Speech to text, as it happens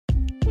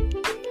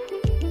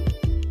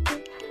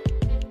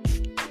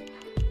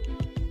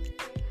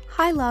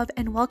Hi, love,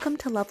 and welcome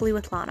to Lovely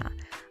with Lana.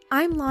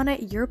 I'm Lana,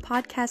 your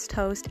podcast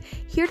host,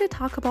 here to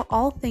talk about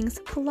all things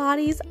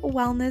Pilates,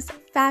 wellness,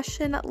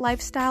 fashion,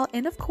 lifestyle,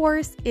 and of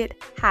course,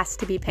 it has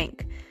to be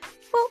pink.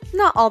 Well,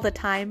 not all the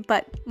time,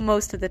 but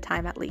most of the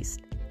time at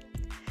least.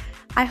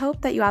 I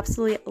hope that you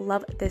absolutely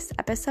love this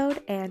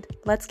episode, and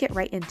let's get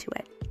right into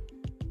it.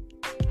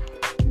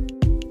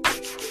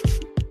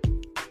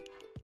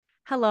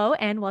 Hello,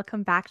 and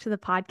welcome back to the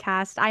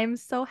podcast. I am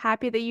so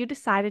happy that you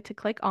decided to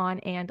click on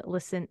and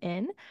listen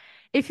in.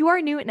 If you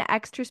are new, an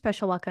extra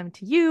special welcome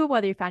to you,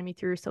 whether you found me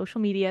through social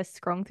media,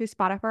 scrolling through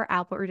Spotify or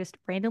Apple, or just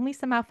randomly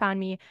somehow found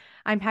me.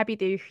 I'm happy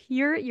that you're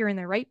here. You're in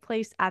the right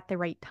place at the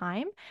right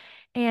time.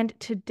 And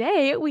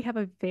today we have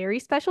a very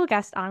special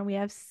guest on. We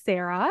have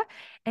Sara,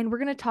 and we're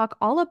going to talk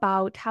all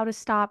about how to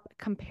stop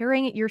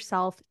comparing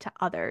yourself to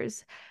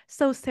others.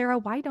 So, Sara,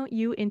 why don't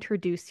you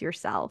introduce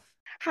yourself?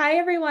 Hi,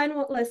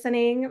 everyone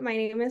listening. My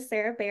name is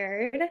Sara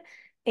Baird,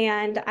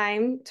 and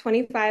I'm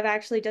 25. I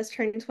actually just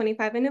turned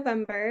 25 in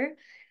November.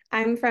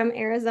 I'm from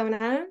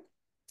Arizona,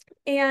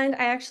 and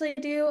I actually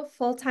do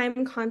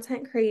full-time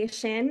content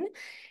creation.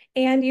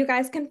 And you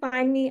guys can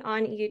find me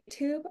on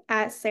YouTube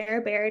at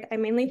Sara Baird. I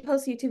mainly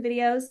post YouTube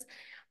videos,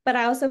 but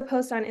I also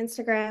post on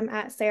Instagram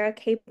at Sara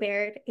K.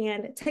 Baird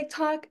and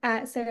TikTok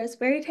at Sarah's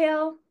Fairy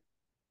Tale.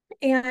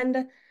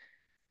 And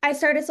I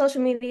started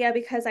social media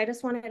because I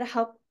just wanted to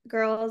help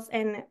girls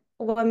and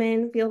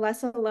women feel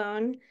less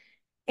alone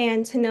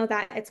and to know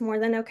that it's more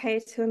than okay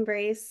to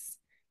embrace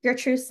your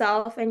true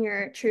self and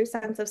your true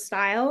sense of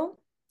style.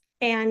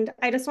 And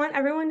I just want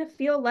everyone to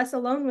feel less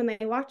alone when they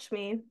watch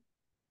me.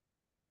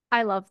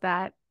 I love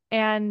that.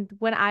 And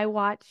when I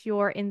watch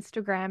your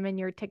Instagram and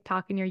your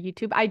TikTok and your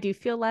YouTube, I do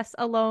feel less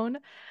alone.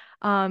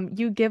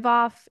 You give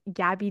off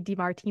Gabby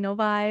DiMartino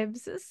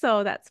vibes.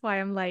 So that's why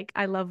I'm like,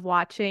 I love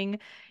watching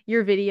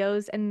your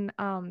videos and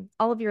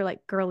all of your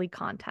like girly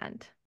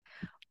content.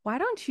 Why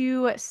don't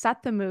you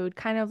set the mood?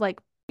 Kind of like,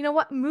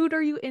 what mood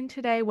are you in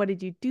today? What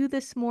did you do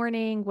this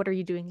morning? What are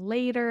you doing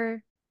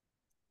later?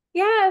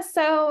 Yeah,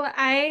 so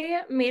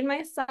I made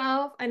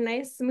myself a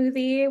nice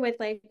smoothie with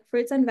like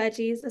fruits and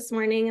veggies this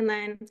morning, and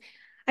then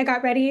I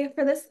got ready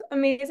for this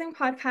amazing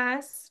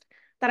podcast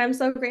that I'm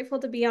so grateful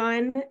to be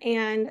on,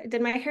 and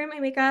did my hair and my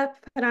makeup,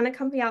 put on a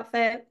comfy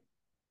outfit,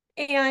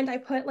 and I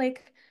put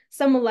like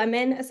some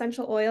lemon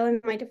essential oil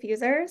in my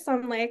diffuser. So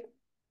I'm like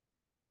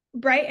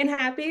bright and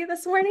happy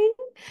this morning.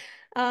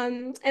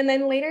 And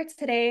then later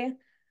today,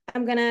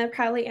 I'm gonna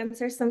probably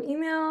answer some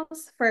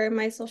emails for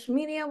my social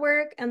media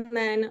work and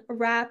then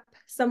wrap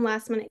some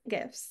last minute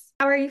gifts.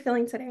 How are you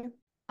feeling today?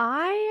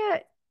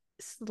 I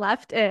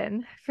slept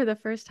in for the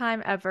first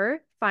time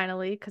ever,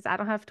 finally, because I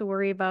don't have to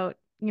worry about,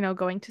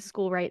 going to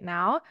school right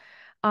now.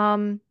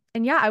 And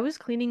yeah, I was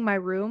cleaning my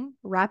room,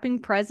 wrapping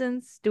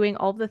presents, doing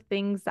all the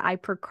things that I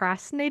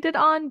procrastinated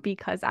on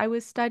because I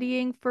was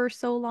studying for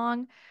so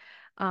long.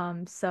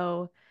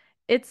 So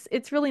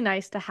it's really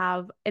nice to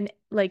have an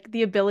like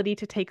the ability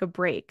to take a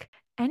break.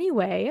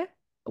 Anyway,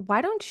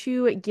 why don't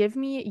you give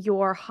me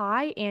your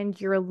high and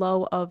your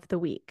low of the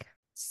week?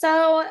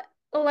 So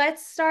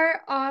let's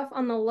start off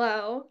on the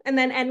low and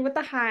then end with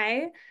the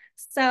high.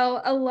 So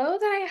a low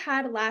that I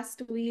had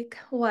last week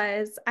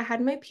was I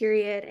had my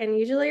period, and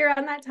usually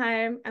around that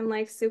time I'm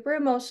like super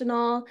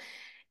emotional.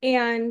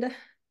 And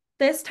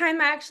this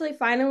time I actually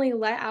finally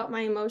let out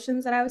my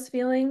emotions that I was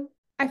feeling.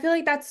 I feel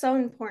like that's so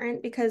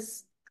important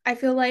because I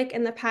feel like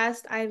in the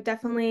past I've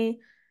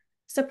definitely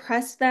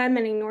suppressed them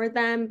and ignored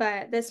them,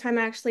 but this time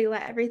I actually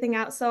let everything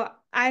out. So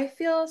I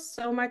feel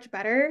so much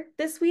better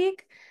this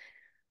week.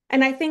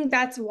 And I think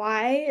that's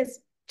why is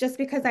just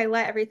because I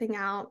let everything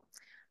out.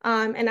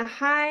 And a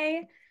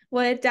high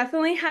would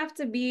definitely have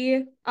to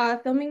be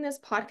filming this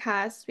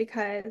podcast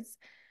because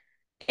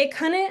it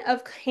kind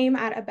of came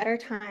at a better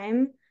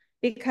time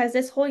because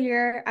this whole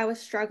year I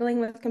was struggling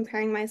with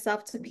comparing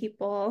myself to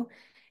people.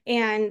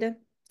 And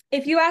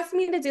if you asked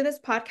me to do this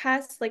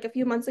podcast like a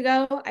few months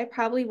ago, I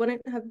probably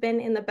wouldn't have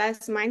been in the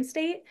best mind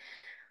state.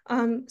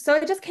 So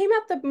it just came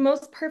at the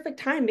most perfect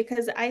time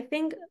because I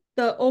think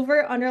the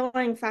over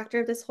underlying factor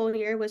of this whole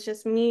year was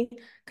just me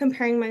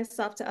comparing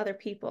myself to other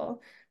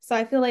people. So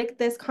I feel like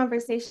this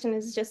conversation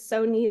is just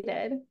so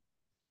needed.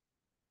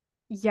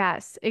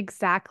 Yes,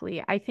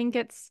 exactly. I think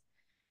it's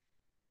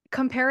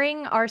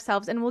comparing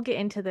ourselves, and we'll get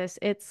into this,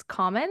 it's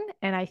common,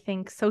 and I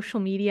think social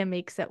media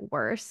makes it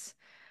worse.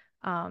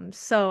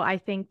 So I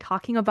think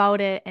talking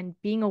about it and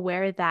being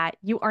aware that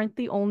you aren't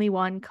the only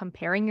one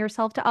comparing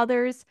yourself to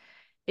others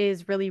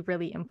is really,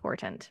 really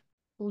important.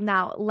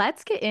 Now,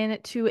 let's get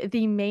into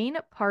the main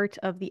part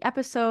of the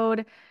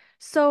episode.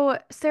 So,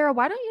 Sara,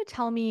 why don't you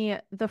tell me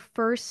the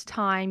first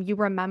time you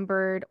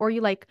remembered or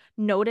you like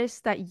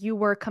noticed that you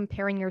were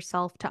comparing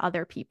yourself to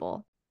other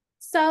people?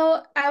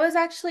 So I was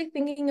actually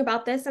thinking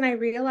about this and I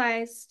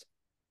realized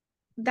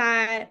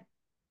that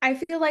I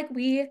feel like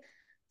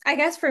I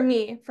guess for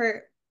me,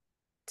 for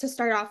to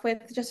start off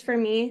with, just for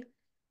me,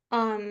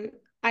 um,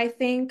 I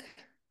think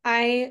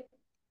I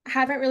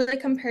haven't really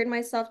compared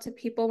myself to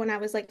people when I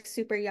was like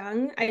super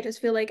young. I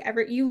just feel like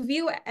you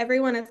view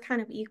everyone as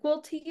kind of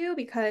equal to you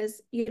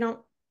because you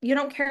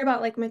don't care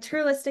about like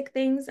materialistic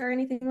things or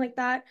anything like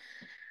that.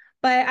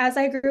 But as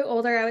I grew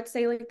older, I would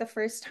say like the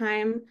first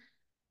time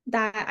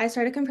that I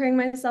started comparing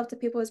myself to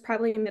people was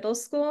probably in middle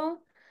school.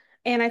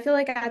 And I feel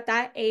like at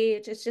that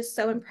age, it's just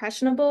so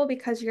impressionable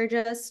because you're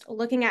just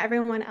looking at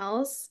everyone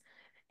else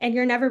and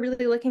you're never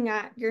really looking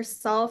at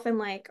yourself and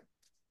like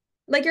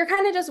you're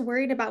kind of just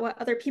worried about what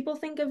other people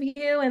think of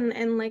you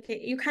and like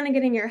you kind of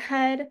get in your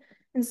head.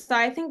 And so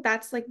I think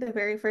that's like the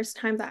very first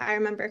time that I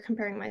remember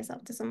comparing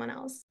myself to someone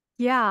else.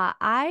 Yeah,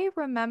 I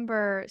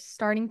remember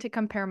starting to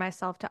compare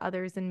myself to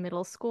others in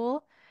middle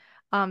school.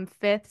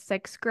 Fifth,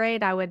 sixth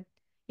grade,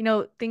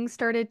 things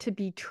started to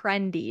be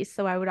trendy.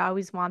 So I would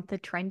always want the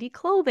trendy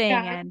clothing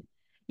Yeah.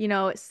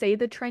 and, say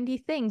the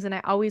trendy things. And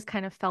I always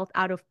kind of felt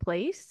out of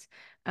place.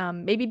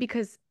 Maybe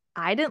because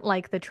I didn't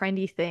like the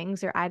trendy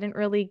things or I didn't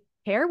really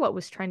care what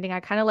was trending. I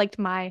kind of liked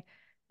my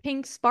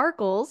pink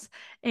sparkles.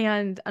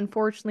 And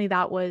unfortunately,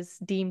 that was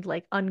deemed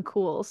like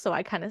uncool. So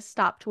I kind of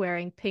stopped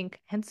wearing pink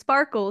and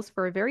sparkles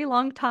for a very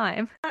long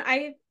time.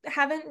 I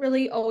haven't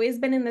really always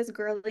been in this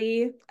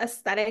girly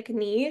aesthetic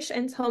niche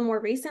until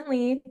more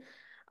recently.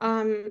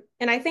 And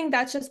I think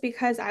that's just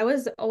because I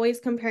was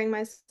always comparing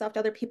myself to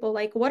other people,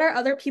 like what are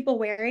other people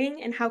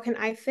wearing and how can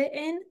I fit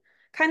in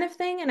kind of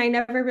thing. And I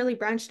never really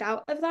branched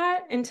out of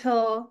that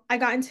until I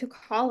got into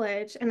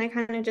college and I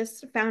kind of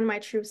just found my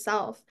true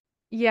self.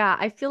 Yeah,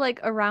 I feel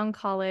like around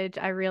college,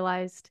 I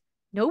realized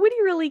nobody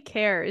really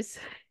cares.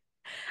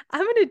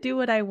 I'm gonna do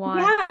what I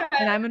want Yeah,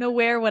 and I'm gonna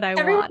wear what I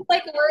everyone's want.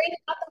 like worried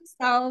about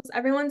themselves.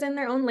 Everyone's in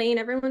their own lane.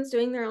 Everyone's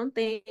doing their own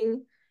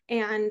thing.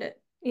 And,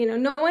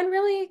 no one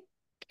really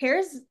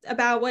cares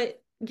about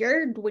what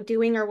you're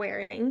doing or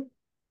wearing.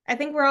 I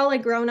think we're all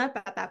like grown up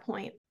at that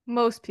point.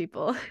 Most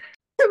people.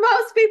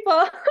 Most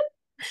people,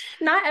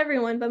 not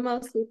everyone, but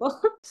most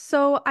people.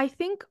 So I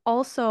think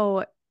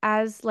also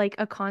as like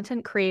a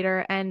content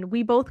creator, and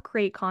we both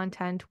create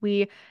content,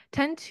 we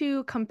tend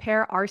to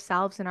compare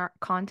ourselves and our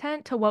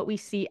content to what we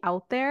see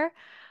out there.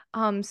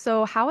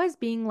 So how has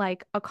being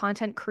like a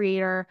content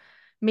creator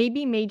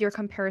maybe made your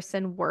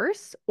comparison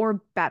worse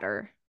or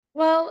better?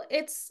 Well,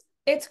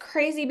 it's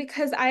crazy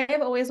because I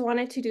have always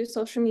wanted to do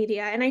social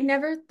media and I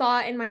never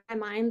thought in my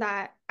mind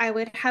that I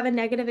would have a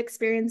negative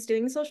experience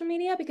doing social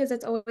media because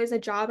it's always a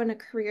job and a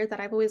career that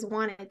I've always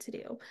wanted to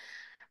do.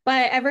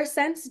 But ever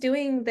since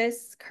doing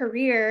this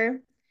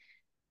career,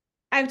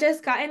 I've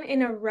just gotten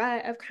in a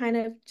rut of kind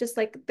of just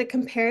like the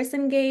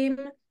comparison game.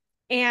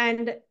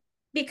 And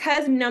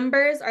because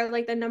numbers are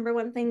like the number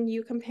one thing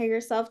you compare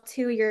yourself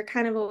to, you're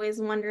kind of always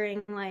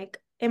wondering, like,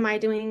 am I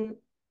doing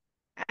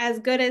as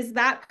good as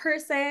that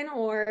person?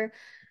 Or,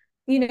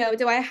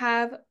 do I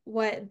have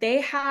what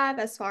they have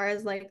as far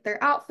as like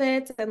their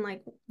outfits and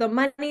like the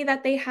money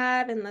that they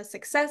have and the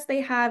success they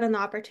have and the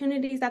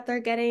opportunities that they're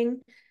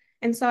getting?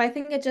 And so I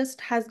think it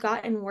just has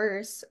gotten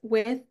worse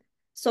with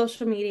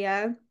social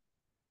media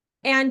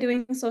and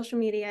doing social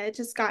media. It's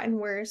just gotten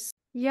worse.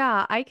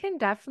 Yeah, I can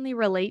definitely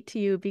relate to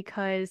you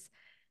because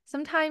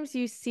sometimes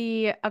you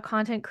see a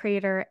content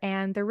creator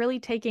and they're really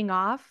taking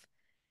off.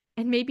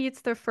 And maybe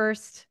it's their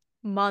first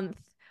month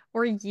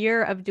or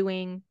year of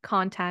doing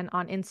content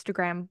on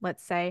Instagram,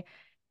 let's say,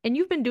 and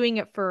you've been doing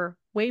it for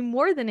way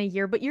more than a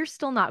year, but you're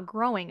still not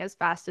growing as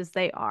fast as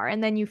they are.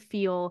 And then you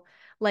feel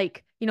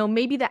like,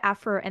 maybe the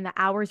effort and the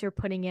hours you're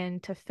putting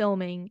into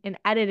filming and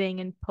editing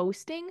and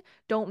posting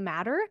don't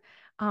matter.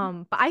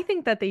 But I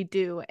think that they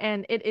do.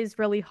 And it is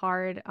really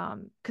hard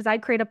because I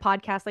create a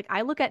podcast. Like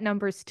I look at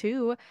numbers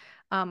too.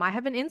 I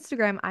have an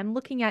Instagram, I'm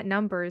looking at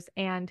numbers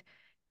and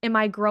am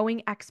I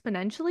growing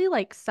exponentially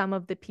like some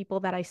of the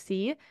people that I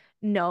see?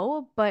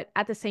 No, but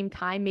at the same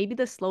time, maybe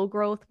the slow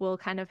growth will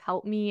kind of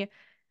help me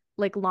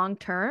like long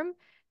term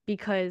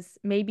because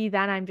maybe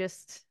then I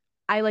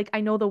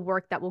know the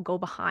work that will go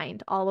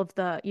behind all of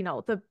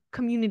the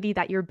community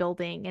that you're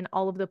building and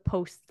all of the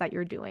posts that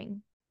you're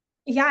doing.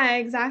 Yeah,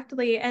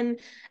 exactly. And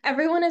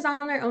everyone is on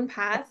their own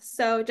path.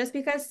 So just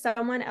because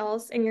someone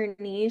else in your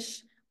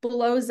niche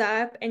blows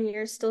up and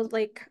you're still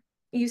like,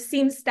 you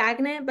seem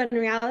stagnant, but in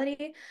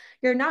reality,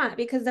 you're not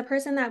because the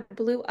person that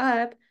blew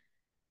up,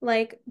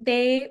 like,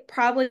 they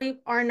probably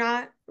are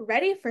not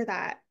ready for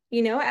that.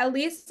 At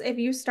least if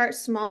you start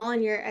small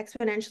and you're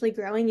exponentially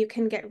growing, you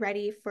can get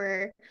ready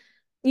for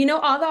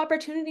all the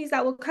opportunities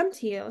that will come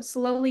to you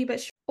slowly but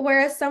surely.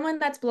 Whereas someone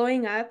that's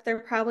blowing up, they're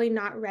probably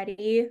not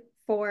ready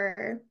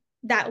for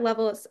that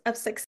level of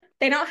success.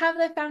 They don't have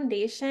the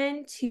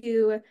foundation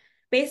to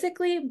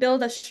basically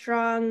build a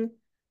strong,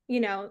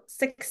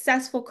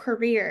 successful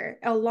career,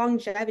 a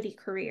longevity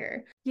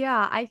career.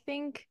 Yeah, I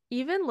think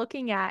even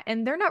looking at,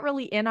 and they're not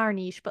really in our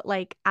niche, but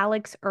like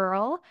Alex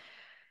Earl,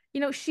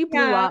 she blew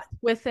Yeah. up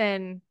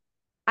within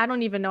I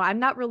don't even know. I'm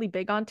not really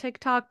big on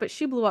TikTok, but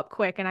she blew up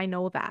quick and I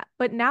know that.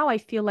 But now I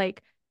feel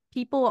like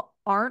people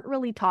aren't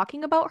really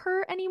talking about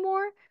her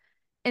anymore.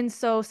 And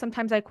so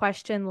sometimes I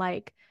question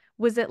like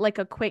was it like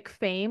a quick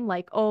fame,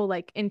 like, oh,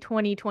 like in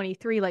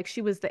 2023, like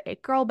she was the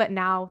it girl, but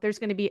now there's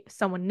going to be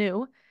someone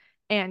new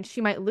and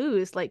she might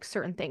lose like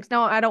certain things.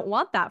 Now, I don't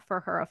want that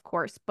for her, of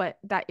course, but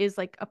that is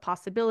like a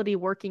possibility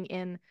working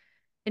in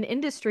an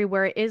industry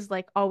where it is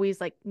like always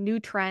like new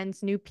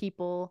trends, new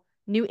people,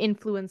 new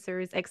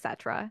influencers,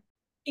 etc.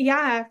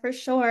 Yeah, for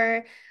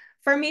sure.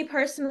 For me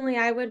personally,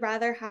 I would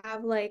rather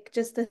have like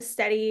just a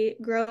steady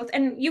growth.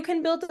 And you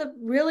can build a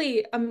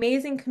really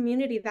amazing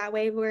community that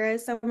way,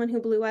 whereas someone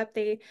who blew up,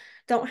 they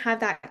don't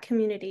have that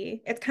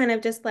community. It's kind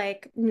of just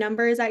like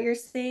numbers that you're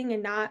seeing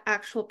and not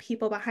actual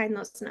people behind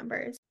those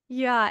numbers.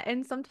 Yeah,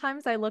 and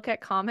sometimes I look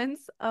at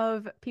comments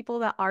of people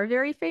that are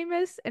very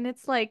famous, and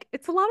it's like,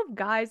 it's a lot of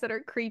guys that are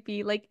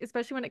creepy, like,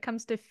 especially when it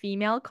comes to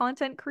female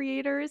content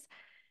creators.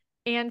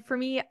 And for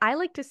me, I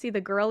like to see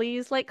the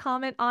girlies like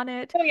comment on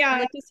it. Oh I yeah.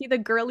 like to see the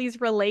girlies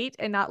relate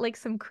and not like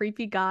some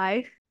creepy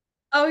guy.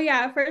 Oh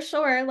yeah, for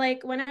sure.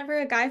 Like whenever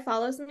a guy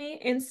follows me,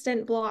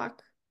 instant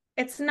block.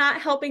 It's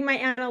not helping my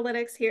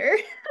analytics here.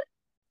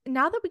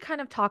 Now that we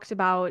kind of talked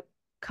about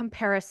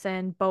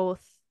comparison,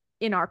 both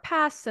in our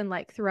past and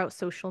like throughout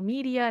social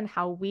media and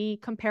how we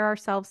compare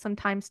ourselves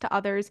sometimes to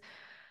others,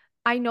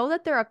 I know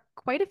that there are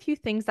quite a few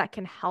things that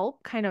can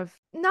help kind of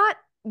not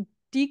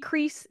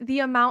decrease the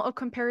amount of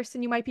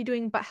comparison you might be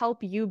doing, but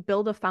help you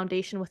build a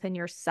foundation within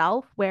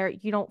yourself where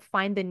you don't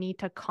find the need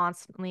to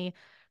constantly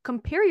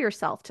compare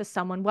yourself to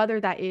someone, whether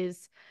that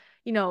is,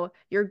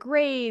 your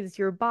grades,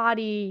 your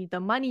body, the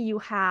money you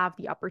have,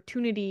 the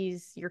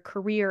opportunities, your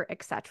career,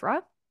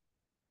 etc.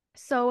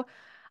 So,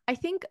 I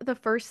think the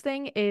first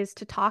thing is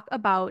to talk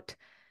about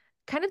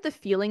kind of the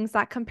feelings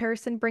that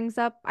comparison brings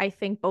up. I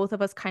think both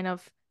of us kind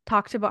of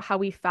talked about how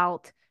we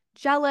felt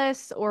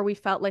jealous or we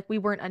felt like we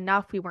weren't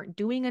enough, we weren't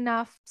doing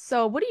enough.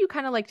 So, what do you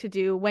kind of like to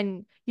do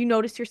when you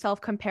notice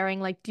yourself comparing?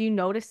 Like, do you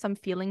notice some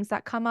feelings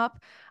that come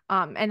up?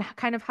 And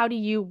kind of how do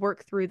you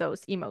work through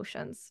those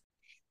emotions?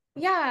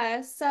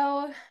 Yeah,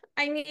 so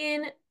I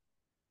mean,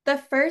 the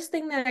first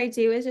thing that I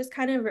do is just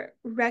kind of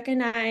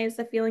recognize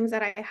the feelings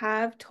that I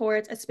have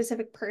towards a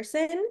specific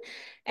person.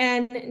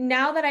 And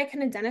now that I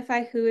can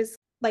identify who is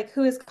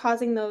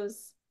causing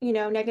those,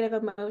 negative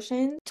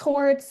emotions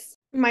towards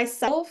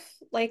myself,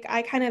 like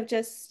I kind of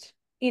just,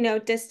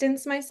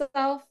 distance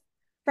myself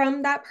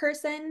from that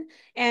person.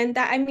 And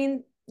that, I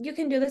mean, you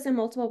can do this in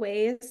multiple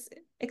ways,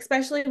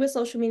 especially with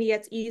social media,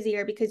 it's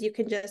easier because you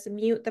can just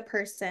mute the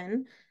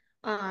person.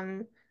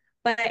 Um,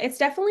 but it's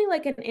definitely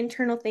like an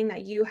internal thing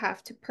that you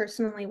have to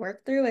personally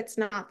work through. It's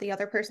not the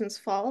other person's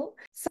fault.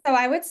 So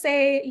I would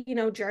say,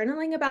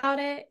 journaling about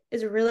it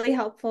is really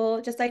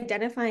helpful. Just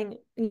identifying,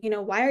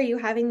 why are you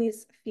having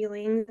these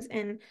feelings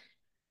and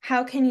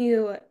how can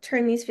you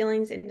turn these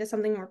feelings into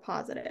something more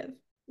positive?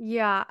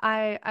 Yeah,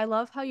 I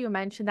love how you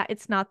mentioned that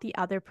it's not the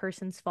other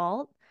person's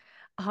fault.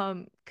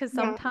 Because Yeah.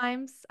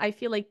 sometimes I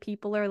feel like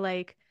people are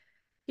like,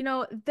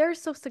 they're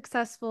so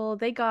successful.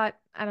 They got,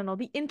 I don't know,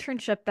 the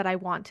internship that I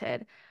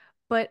wanted.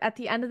 But at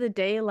the end of the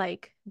day,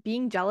 like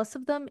being jealous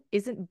of them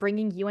isn't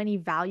bringing you any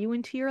value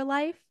into your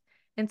life.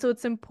 And so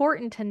it's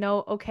important to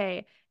know,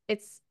 okay,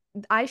 it's,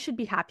 I should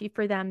be happy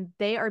for them.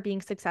 They are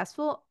being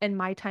successful and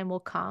my time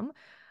will come.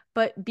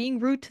 But being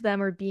rude to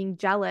them or being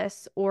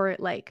jealous or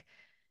like,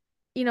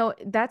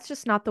 that's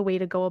just not the way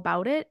to go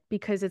about it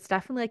because it's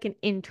definitely like an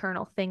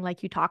internal thing,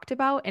 like you talked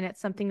about, and it's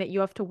something that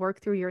you have to work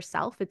through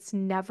yourself. It's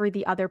never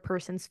the other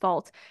person's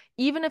fault.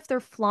 Even if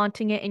they're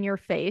flaunting it in your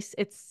face,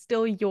 it's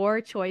still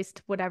your choice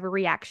to whatever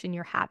reaction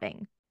you're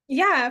having.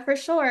 Yeah, for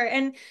sure.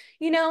 And,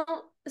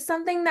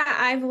 something that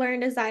I've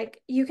learned is like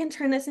you can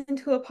turn this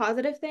into a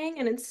positive thing.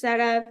 And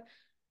instead of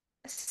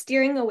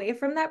steering away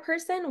from that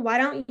person, why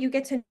don't you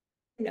get to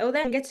know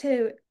them and get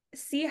to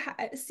see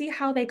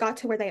how they got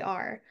to where they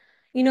are?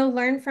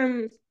 Learn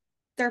from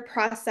their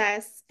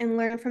process and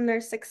learn from their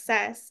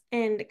success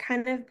and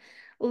kind of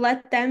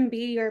let them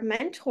be your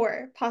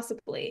mentor,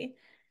 possibly.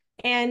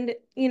 And,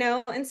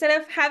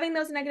 instead of having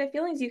those negative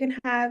feelings, you can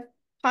have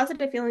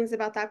positive feelings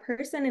about that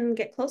person and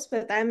get close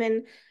with them.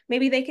 And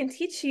maybe they can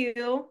teach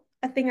you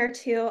a thing or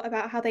two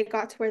about how they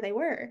got to where they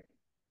were.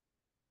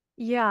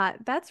 Yeah,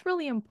 that's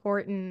really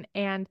important.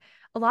 And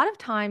a lot of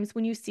times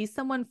when you see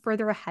someone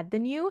further ahead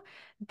than you,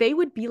 they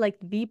would be like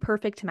the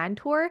perfect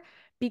mentor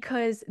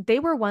because they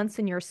were once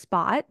in your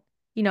spot.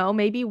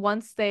 Maybe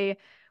once they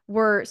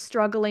were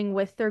struggling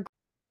with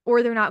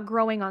or they're not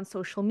growing on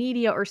social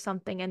media or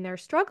something and they're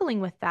struggling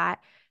with that,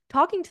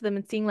 talking to them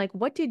and seeing like,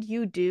 what did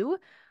you do?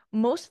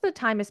 Most of the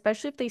time,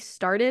 especially if they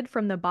started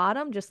from the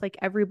bottom, just like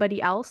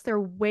everybody else, they're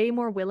way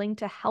more willing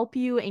to help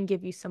you and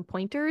give you some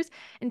pointers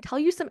and tell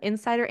you some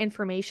insider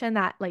information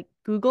that like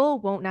Google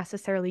won't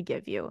necessarily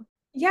give you.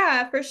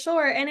 Yeah, for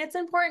sure. And it's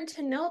important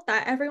to note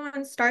that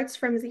everyone starts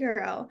from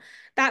zero.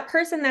 That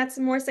person that's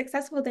more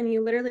successful than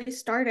you literally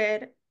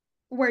started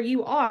where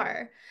you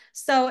are.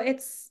 So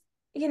it's,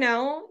 you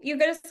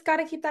just got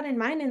to keep that in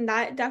mind. And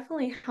that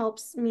definitely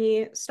helps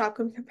me stop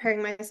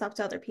comparing myself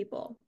to other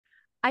people.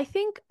 I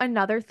think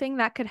another thing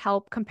that could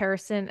help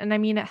comparison, and I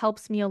mean, it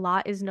helps me a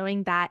lot, is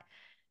knowing that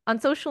on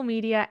social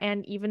media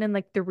and even in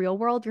like the real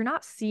world, you're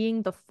not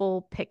seeing the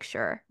full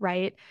picture,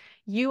 right?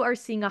 You are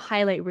seeing a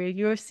highlight reel.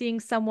 You're seeing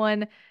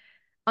someone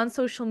on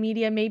social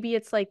media. Maybe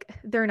it's like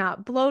they're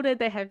not bloated,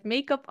 they have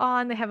makeup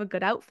on, they have a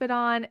good outfit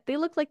on, they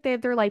look like they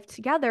have their life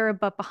together,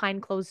 but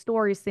behind closed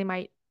doors, they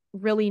might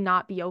really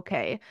not be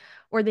okay,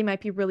 or they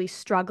might be really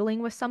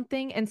struggling with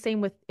something. And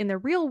same with in the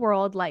real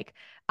world, like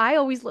I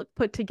always look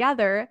put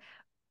together,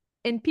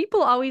 and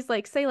people always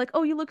like say like,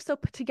 "Oh, you look so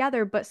put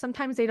together," but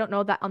sometimes they don't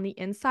know that on the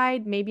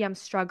inside, maybe I'm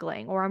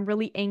struggling or I'm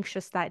really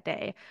anxious that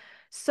day.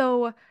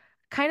 So,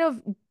 kind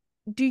of,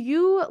 do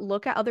you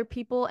look at other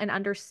people and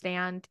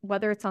understand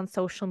whether it's on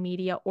social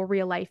media or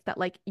real life that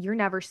like you're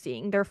never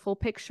seeing their full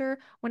picture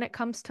when it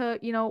comes to,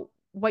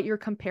 what you're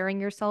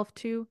comparing yourself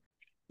to?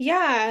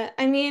 Yeah,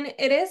 I mean,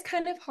 it is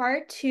kind of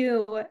hard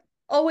to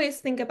always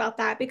think about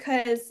that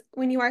because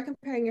when you are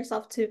comparing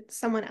yourself to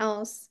someone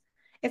else,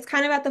 it's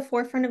kind of at the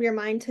forefront of your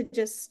mind to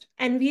just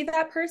envy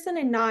that person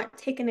and not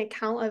take an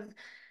account of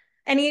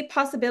any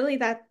possibility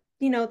that,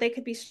 they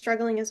could be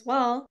struggling as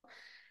well.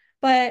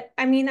 But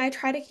I mean, I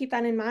try to keep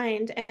that in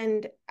mind,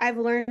 and I've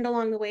learned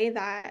along the way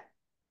that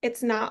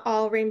it's not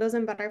all rainbows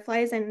and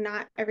butterflies, and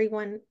not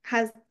everyone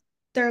has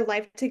their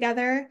life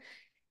together.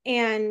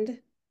 And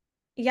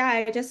yeah,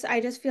 I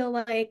just feel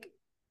like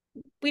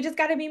we just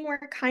got to be more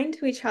kind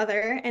to each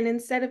other, and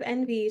instead of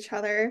envy each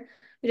other,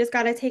 we just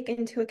got to take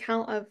into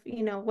account of,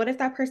 what if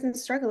that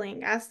person's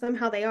struggling? Ask them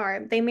how they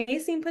are. They may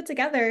seem put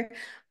together,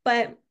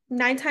 but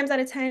 9 times out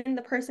of 10,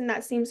 the person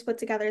that seems put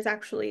together is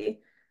actually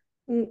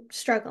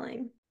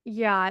struggling.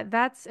 Yeah,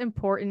 that's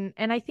important.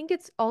 And I think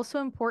it's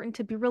also important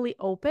to be really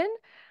open.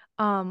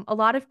 A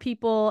lot of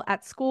people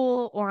at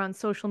school or on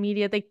social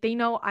media, they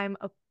know I'm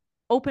a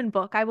open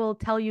book. I will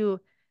tell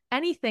you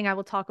anything, I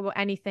will talk about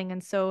anything.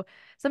 And so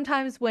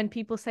sometimes when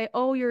people say,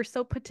 "Oh, you're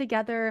so put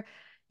together,"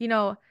 you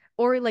know,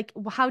 or like,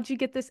 "How'd you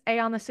get this A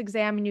on this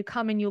exam?" and you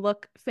come and you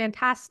look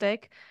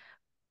fantastic,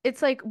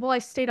 it's like, well, I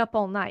stayed up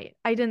all night.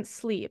 I didn't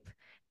sleep.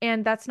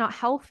 And that's not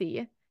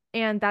healthy.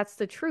 And that's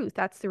the truth.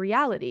 That's the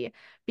reality.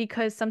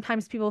 Because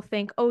sometimes people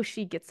think, oh,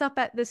 she gets up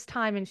at this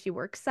time and she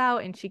works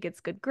out and she gets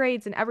good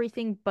grades and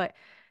everything. But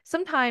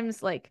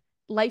sometimes, like,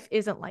 life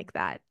isn't like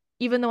that.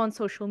 Even though on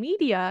social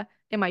media,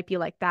 it might be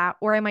like that.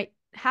 Or I might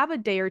have a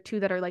day or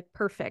two that are like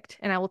perfect.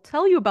 And I will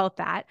tell you about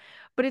that.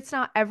 But it's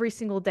not every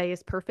single day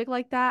is perfect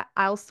like that.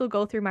 I'll still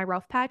go through my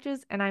rough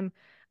patches, and I'm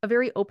a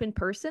very open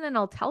person. And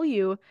I'll tell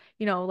you,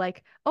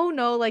 like, oh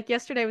no, like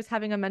yesterday I was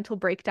having a mental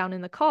breakdown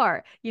in the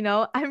car.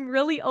 I'm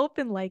really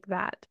open like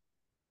that.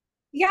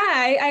 Yeah,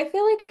 I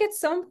feel like it's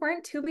so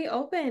important to be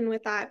open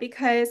with that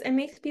because it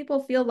makes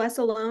people feel less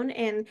alone.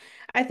 And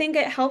I think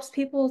it helps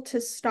people to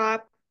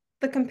stop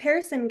the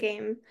comparison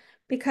game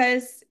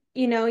because,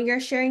 you're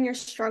sharing your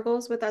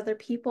struggles with other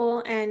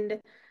people,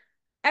 and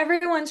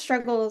everyone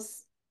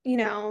struggles,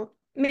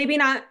 maybe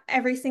not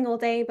every single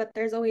day, but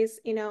there's always,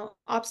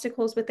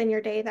 obstacles within your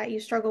day that you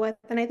struggle with.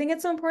 And I think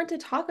it's so important to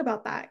talk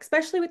about that,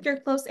 especially with your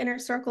close inner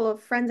circle of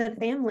friends and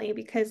family,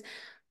 because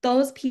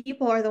those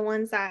people are the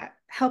ones that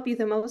help you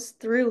the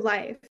most through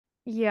life.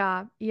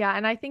 Yeah, yeah.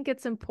 And I think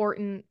it's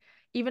important,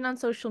 even on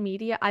social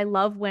media. I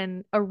love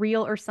when a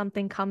reel or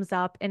something comes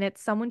up and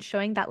it's someone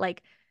showing that,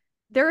 like,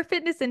 they're a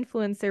fitness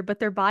influencer, but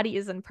their body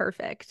isn't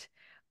perfect.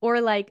 Or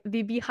like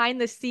the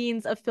behind the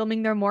scenes of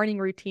filming their morning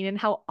routine and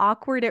how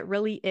awkward it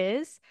really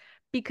is.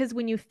 Because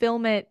when you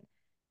film it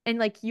and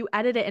like you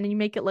edit it and you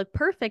make it look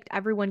perfect,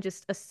 everyone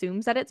just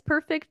assumes that it's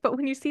perfect. But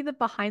when you see the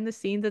behind the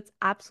scenes, it's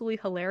absolutely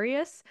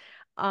hilarious.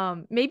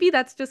 Maybe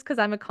that's just because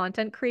I'm a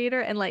content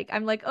creator and like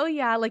I'm like, oh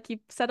yeah, like you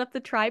set up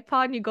the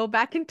tripod and you go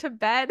back into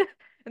bed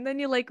and then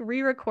you like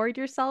re-record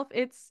yourself.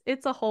 It's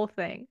a whole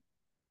thing.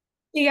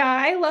 Yeah,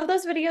 I love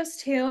those videos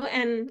too.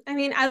 And I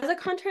mean, as a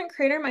content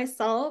creator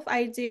myself,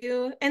 I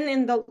do, and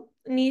in the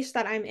niche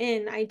that I'm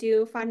in, I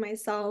do find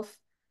myself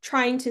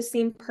trying to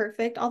seem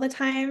perfect all the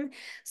time.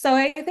 So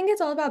I think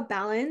it's all about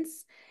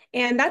balance.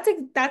 And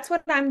that's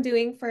what I'm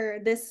doing for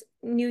this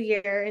new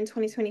year in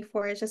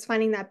 2024 is just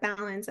finding that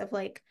balance of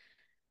like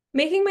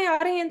making my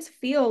audience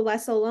feel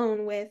less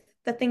alone with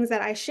the things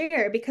that I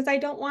share because I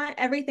don't want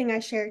everything I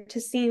share to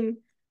seem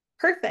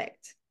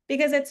perfect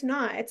because it's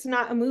not. It's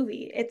not a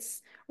movie.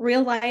 It's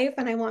real life,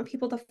 and I want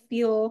people to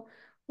feel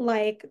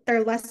like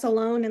they're less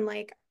alone and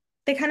like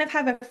they kind of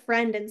have a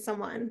friend in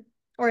someone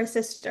or a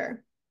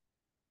sister.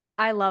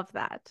 I love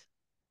that.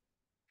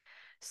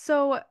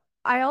 So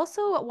I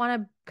also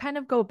want to kind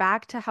of go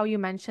back to how you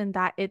mentioned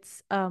that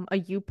it's a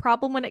you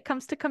problem when it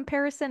comes to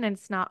comparison and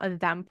it's not a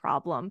them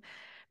problem,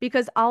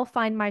 because I'll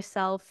find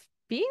myself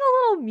being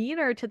a little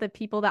meaner to the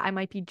people that I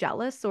might be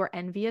jealous or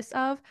envious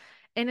of.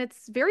 And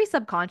it's very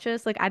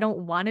subconscious. Like I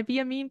don't want to be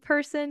a mean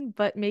person,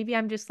 but maybe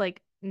I'm just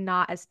like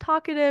not as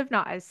talkative,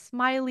 not as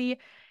smiley.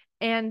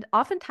 And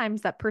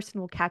oftentimes that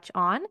person will catch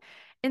on.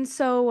 And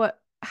so,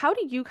 how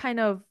do you kind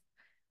of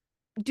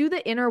do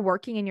the inner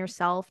working in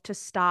yourself to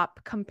stop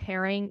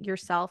comparing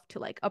yourself to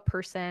like a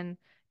person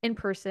in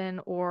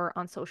person or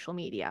on social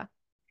media?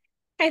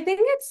 I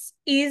think it's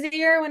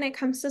easier when it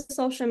comes to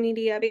social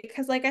media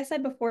because, like I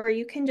said before,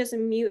 you can just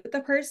mute the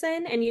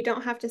person and you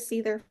don't have to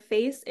see their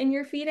face in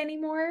your feed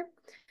anymore.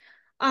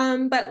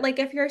 But like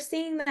if you're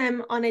seeing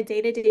them on a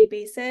day-to-day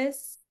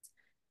basis,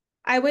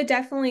 I would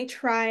definitely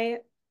try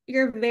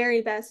your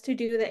very best to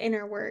do the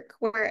inner work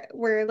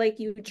where like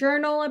you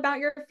journal about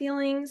your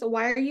feelings.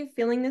 Why are you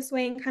feeling this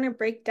way? And kind of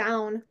break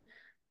down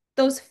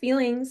those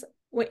feelings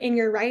in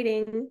your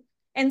writing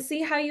and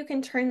see how you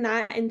can turn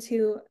that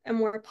into a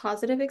more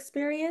positive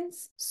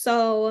experience.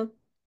 So,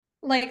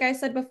 like I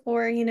said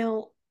before,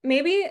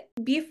 maybe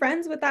be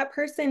friends with that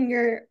person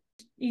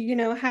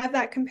have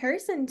that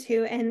comparison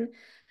to and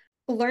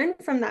learn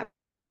from that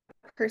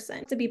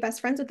person to be best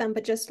friends with them,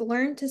 but just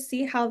learn to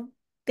see how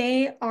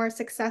they are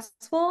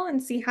successful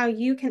and see how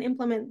you can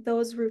implement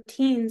those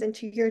routines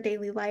into your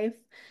daily life.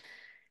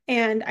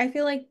 And I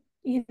feel like,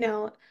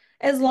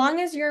 as long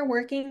as you're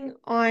working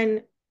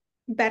on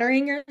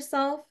bettering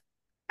yourself,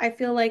 I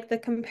feel like the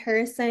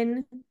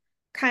comparison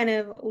kind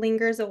of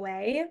lingers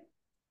away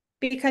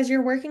because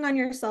you're working on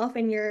yourself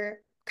and you're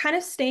kind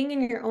of staying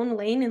in your own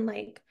lane and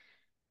like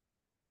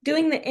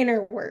doing the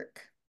inner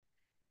work.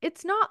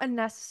 It's not a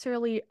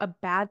necessarily a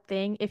bad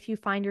thing if you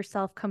find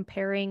yourself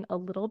comparing a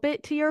little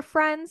bit to your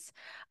friends.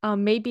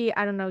 Maybe,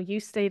 I don't know, you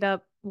stayed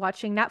up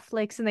watching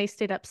Netflix and they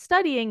stayed up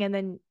studying, and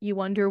then you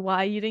wonder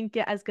why you didn't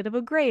get as good of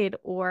a grade,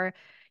 or,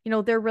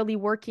 they're really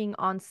working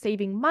on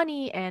saving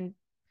money and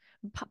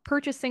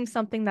purchasing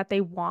something that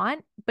they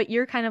want, but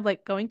you're kind of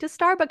like going to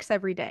Starbucks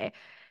every day.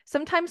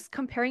 Sometimes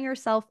comparing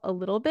yourself a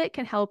little bit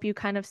can help you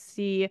kind of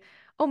see,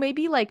 oh,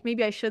 maybe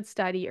I should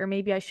study, or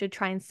maybe I should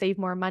try and save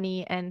more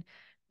money and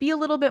be a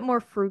little bit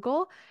more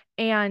frugal.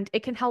 And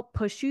it can help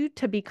push you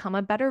to become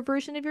a better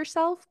version of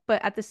yourself.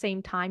 But at the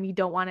same time, you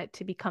don't want it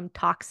to become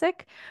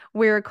toxic,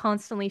 where you're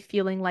constantly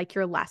feeling like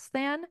you're less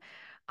than.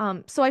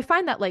 So I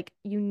find that like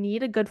you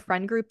need a good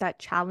friend group that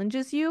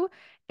challenges you,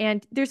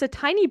 and there's a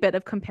tiny bit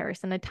of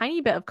comparison, a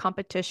tiny bit of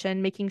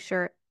competition, making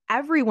sure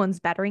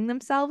everyone's bettering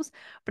themselves.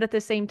 But at the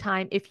same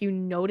time, if you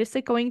notice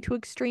it going to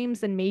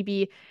extremes, then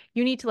maybe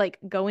you need to like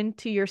go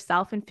into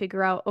yourself and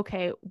figure out,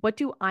 okay, what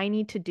do I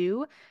need to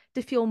do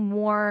to feel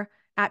more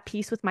at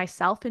peace with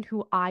myself and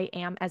who I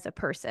am as a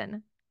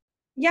person?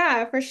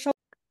 Yeah, for sure.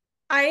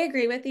 I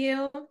agree with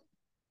you.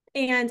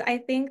 And I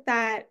think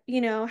that,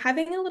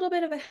 having a little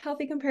bit of a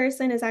healthy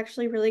comparison is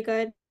actually really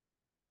good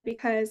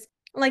because,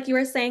 like you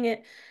were saying,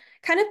 it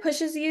kind of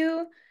pushes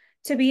you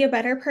to be a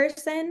better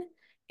person.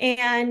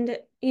 And,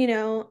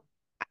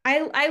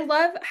 I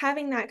love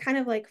having that kind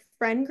of like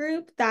friend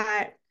group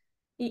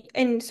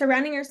and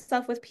surrounding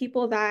yourself with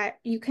people that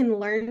you can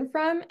learn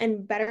from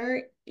and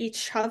better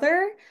each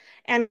other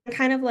and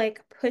kind of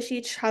like push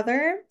each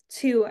other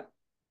to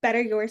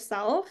better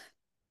yourself.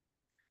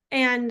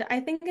 And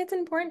I think it's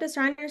important to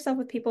surround yourself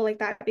with people like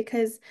that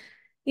because,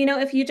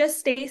 if you just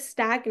stay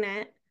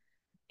stagnant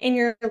in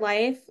your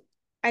life,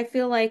 I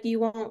feel like you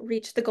won't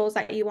reach the goals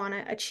that you want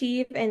to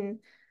achieve and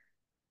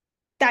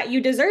that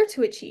you deserve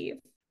to achieve.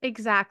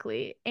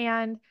 Exactly.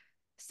 And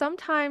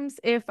sometimes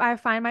if I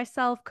find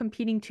myself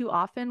competing too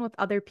often with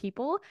other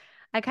people,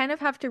 I kind of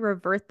have to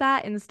revert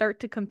that and start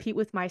to compete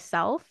with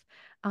myself,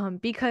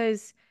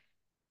 because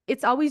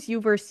it's always you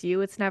versus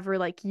you. It's never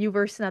like you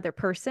versus another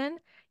person,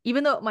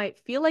 even though it might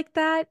feel like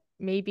that,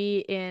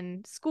 maybe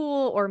in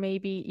school or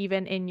maybe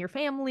even in your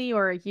family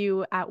or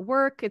you at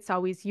work, it's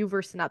always you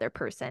versus another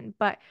person.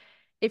 But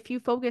if you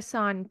focus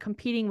on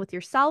competing with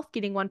yourself,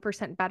 getting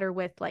 1% better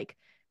with like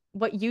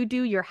what you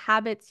do, your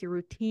habits, your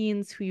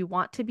routines, who you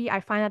want to be, I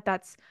find that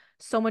that's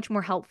so much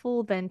more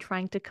helpful than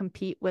trying to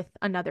compete with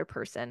another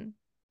person.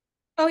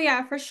 Oh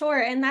yeah, for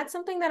sure. And that's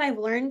something that I've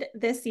learned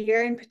this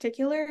year in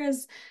particular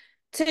is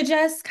to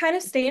just kind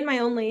of stay in my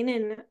own lane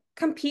and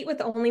compete with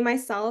only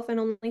myself and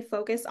only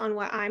focus on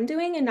what I'm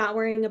doing and not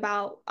worrying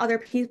about other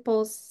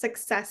people's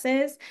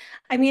successes.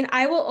 I mean,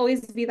 I will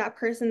always be that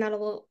person that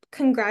will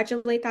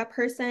congratulate that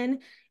person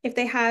if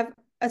they have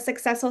a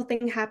successful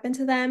thing happen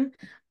to them,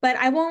 but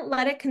I won't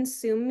let it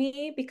consume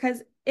me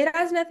because it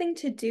has nothing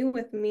to do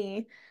with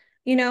me.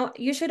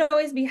 You should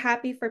always be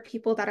happy for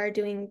people that are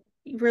doing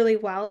really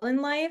well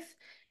in life.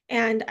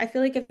 And I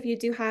feel like if you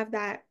do have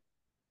that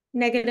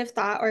negative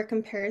thought or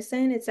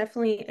comparison. It's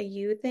definitely a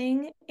you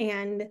thing.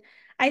 And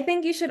I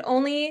think you should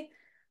only,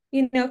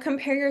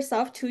 compare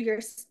yourself to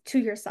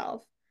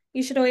yourself.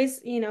 You should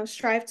always,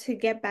 strive to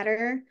get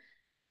better.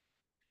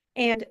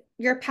 And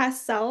your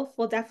past self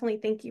will definitely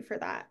thank you for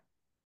that.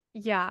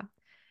 Yeah.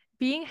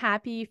 Being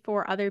happy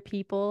for other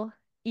people,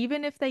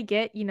 even if they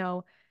get,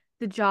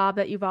 the job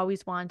that you've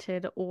always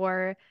wanted,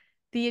 or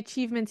the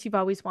achievements you've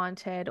always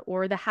wanted,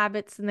 or the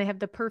habits and they have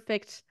the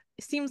perfect,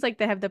 it seems like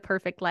they have the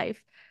perfect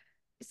life.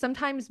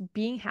 Sometimes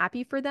being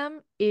happy for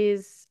them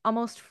is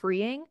almost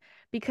freeing,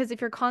 because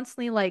if you're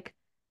constantly like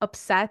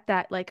upset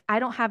that like I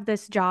don't have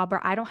this job or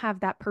I don't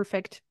have that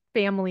perfect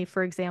family,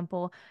 for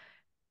example,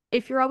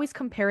 if you're always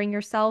comparing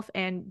yourself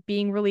and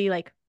being really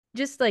like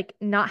just like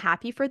not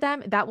happy for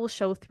them, that will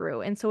show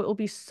through. And so it will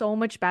be so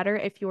much better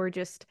if you're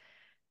just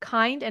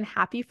kind and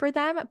happy for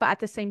them, but at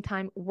the same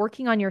time,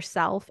 working on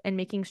yourself and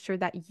making sure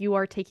that you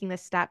are taking the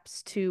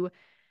steps to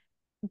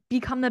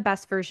become the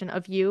best version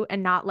of you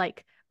and not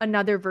like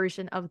another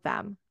version of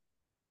them.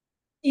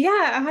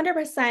 Yeah,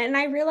 100%. And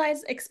I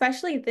realized,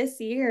 especially this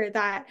year,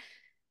 that,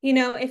 you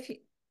know,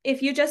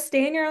 if you just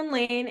stay in your own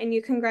lane and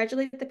you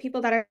congratulate the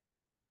people that are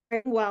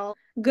doing well,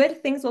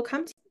 good things will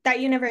come to you that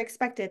you never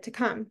expected to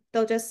come.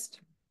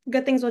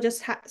 Good things will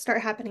just ha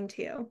start happening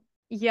to you.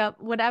 Yep,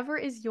 whatever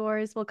is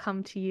yours will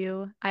come to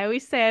you. I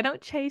always say I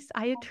don't chase,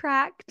 I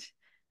attract.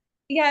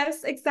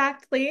 Yes,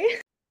 exactly.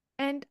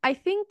 And I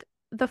think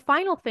the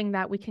final thing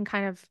that we can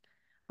kind of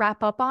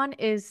wrap up on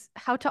is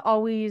how to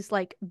always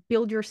like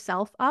build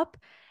yourself up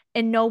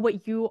and know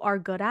what you are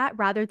good at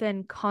rather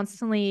than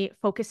constantly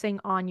focusing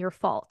on your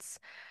faults.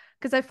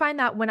 Because I find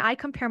that when I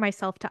compare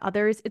myself to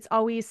others, it's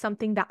always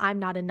something that I'm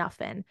not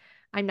enough in.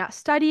 I'm not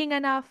studying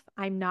enough.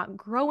 I'm not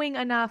growing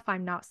enough.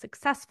 I'm not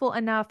successful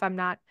enough. I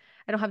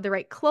don't have the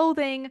right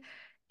clothing.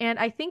 And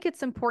I think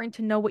it's important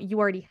to know what you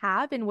already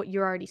have and what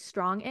you're already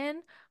strong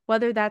in,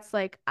 whether that's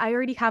like, I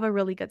already have a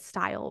really good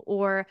style,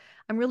 or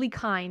I'm really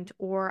kind,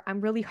 or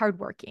I'm really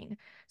hardworking.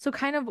 So,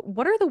 kind of,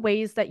 what are the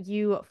ways that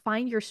you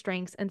find your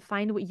strengths and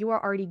find what you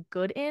are already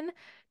good in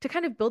to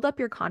kind of build up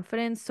your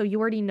confidence so you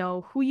already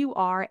know who you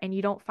are and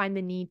you don't find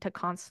the need to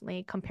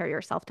constantly compare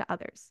yourself to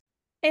others?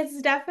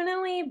 It's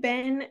definitely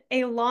been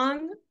a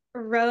long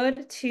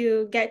road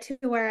to get to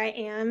where I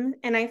am.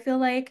 And I feel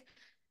like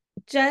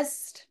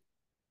just,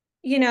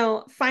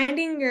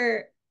 finding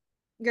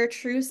your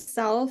true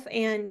self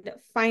and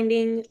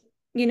finding,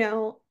 you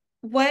know,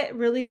 what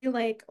really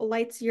like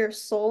lights your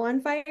soul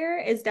on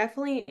fire is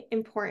definitely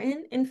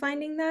important in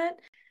finding that.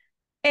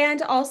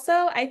 And also,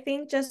 I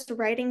think just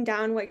writing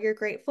down what you're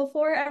grateful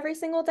for every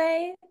single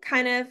day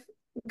kind of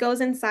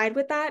goes inside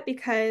with that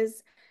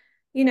because,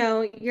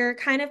 you're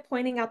kind of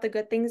pointing out the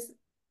good things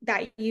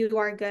that you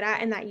are good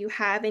at and that you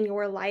have in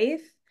your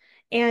life.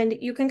 And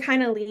you can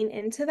kind of lean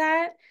into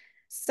that.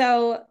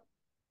 So,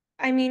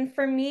 I mean,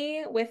 for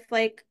me, with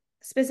like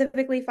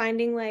specifically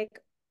finding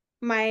like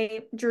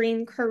my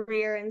dream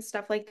career and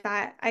stuff like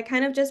that, I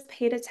kind of just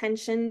paid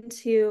attention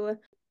to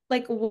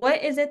like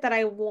what is it that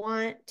I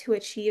want to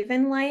achieve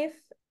in life?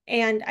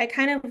 And I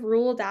kind of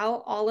ruled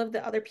out all of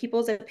the other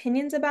people's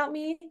opinions about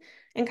me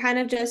and kind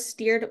of just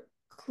steered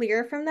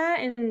clear from that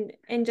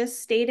and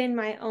just stayed in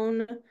my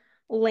own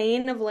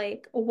lane of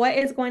like what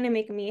is going to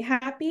make me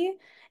happy.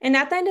 And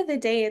at the end of the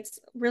day, it's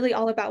really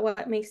all about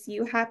what makes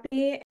you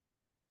happy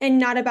and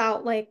not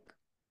about like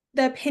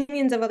the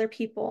opinions of other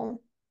people.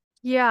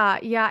 Yeah,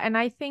 yeah. And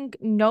I think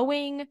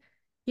knowing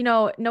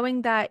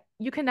that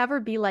you can never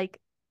be like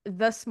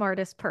the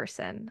smartest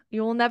person.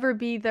 You will never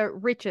be the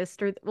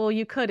richest, or, well,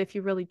 you could if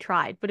you really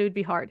tried, but it would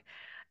be hard.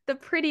 The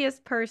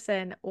prettiest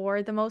person,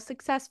 or the most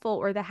successful,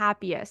 or the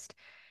happiest.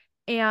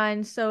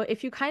 And so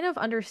if you kind of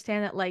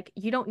understand that like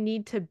you don't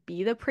need to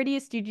be the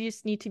prettiest, you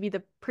just need to be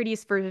the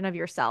prettiest version of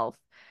yourself.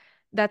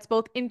 That's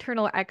both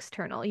internal or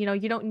external. You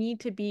don't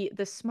need to be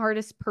the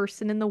smartest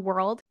person in the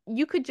world.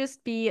 You could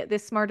just be the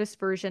smartest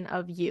version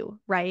of you,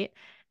 right?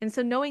 And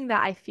so knowing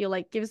that, I feel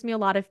like gives me a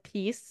lot of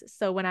peace.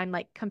 So when I'm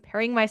like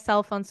comparing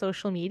myself on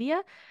social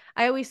media,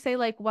 I always say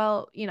like,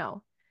 well,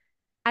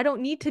 I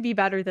don't need to be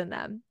better than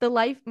them.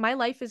 My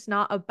life is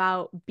not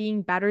about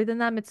being better than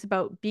them. It's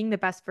about being the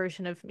best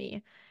version of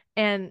me.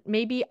 And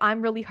maybe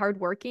I'm really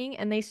hardworking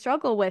and they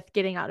struggle with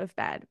getting out of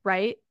bed,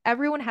 right?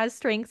 Everyone has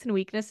strengths and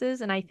weaknesses.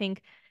 And I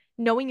think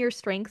knowing your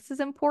strengths is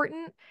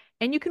important,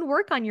 and you can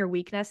work on your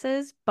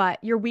weaknesses,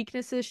 but your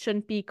weaknesses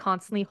shouldn't be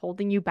constantly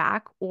holding you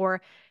back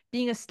or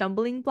being a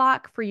stumbling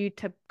block for you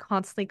to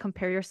constantly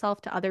compare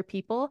yourself to other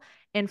people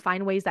and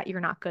find ways that you're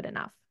not good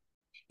enough.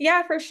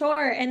 Yeah, for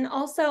sure. And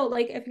also,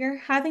 like, if you're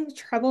having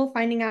trouble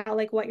finding out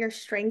like what your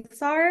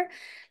strengths are,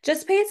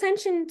 just pay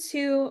attention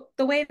to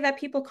the way that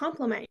people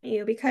compliment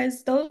you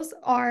because those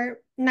are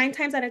 9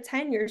 times out of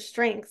 10 your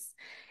strengths.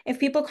 If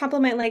people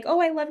compliment like, "Oh,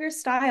 I love your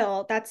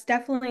style," that's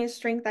definitely a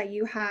strength that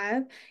you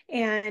have.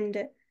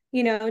 And,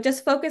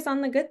 just focus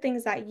on the good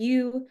things that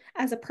you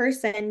as a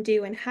person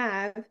do and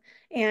have.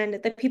 And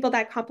the people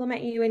that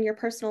compliment you in your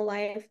personal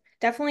life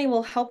definitely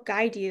will help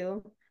guide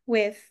you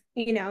with,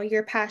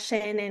 your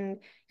passion and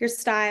your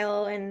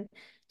style and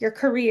your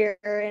career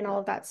and all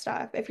of that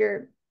stuff if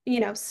you're,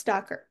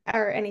 stuck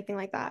or anything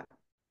like that.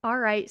 All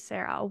right,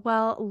 Sarah.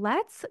 Well,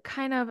 let's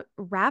kind of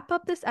wrap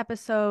up this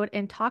episode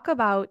and talk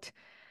about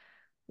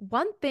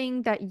one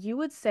thing that you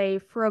would say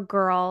for a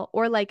girl,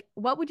 or like,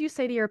 what would you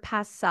say to your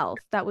past self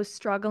that was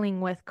struggling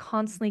with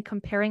constantly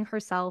comparing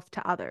herself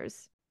to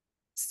others?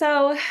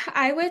 So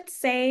I would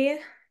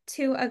say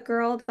to a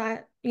girl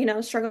that,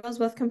 struggles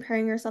with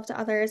comparing herself to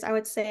others, I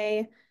would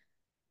say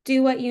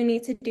do what you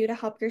need to do to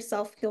help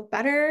yourself feel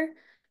better.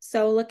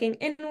 So looking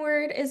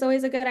inward is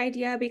always a good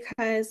idea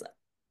because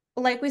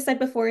like we said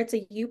before, it's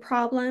a you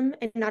problem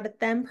and not a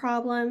them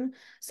problem.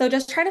 So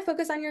just try to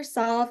focus on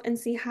yourself and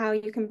see how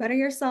you can better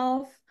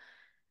yourself.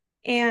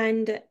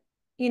 And,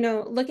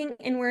 looking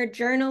inward,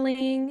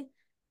 journaling,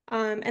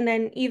 and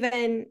then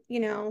even,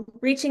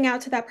 reaching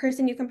out to that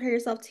person you compare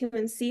yourself to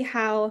and see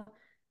how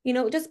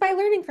just by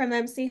learning from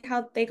them, see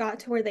how they got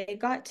to where they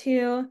got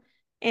to.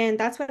 And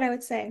that's what I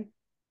would say.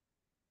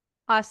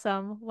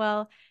 Awesome.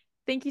 Well,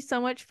 thank you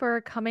so much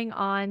for coming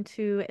on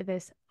to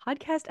this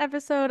podcast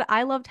episode.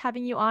 I loved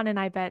having you on, and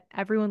I bet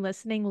everyone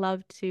listening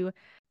loved to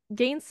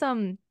gain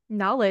some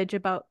knowledge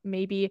about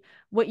maybe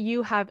what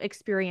you have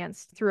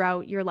experienced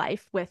throughout your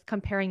life with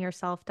comparing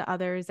yourself to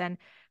others and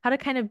how to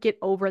kind of get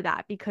over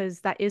that, because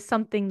that is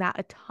something that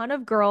a ton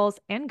of girls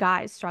and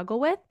guys struggle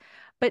with,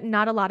 but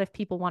not a lot of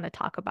people want to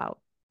talk about.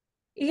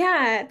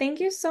 Yeah, thank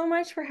you so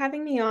much for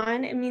having me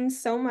on. It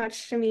means so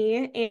much to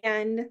me.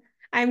 And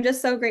I'm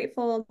just so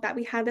grateful that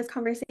we had this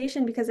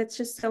conversation because it's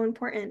just so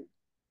important.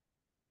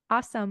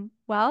 Awesome.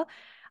 Well,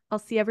 I'll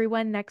see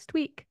everyone next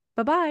week.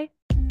 Bye bye.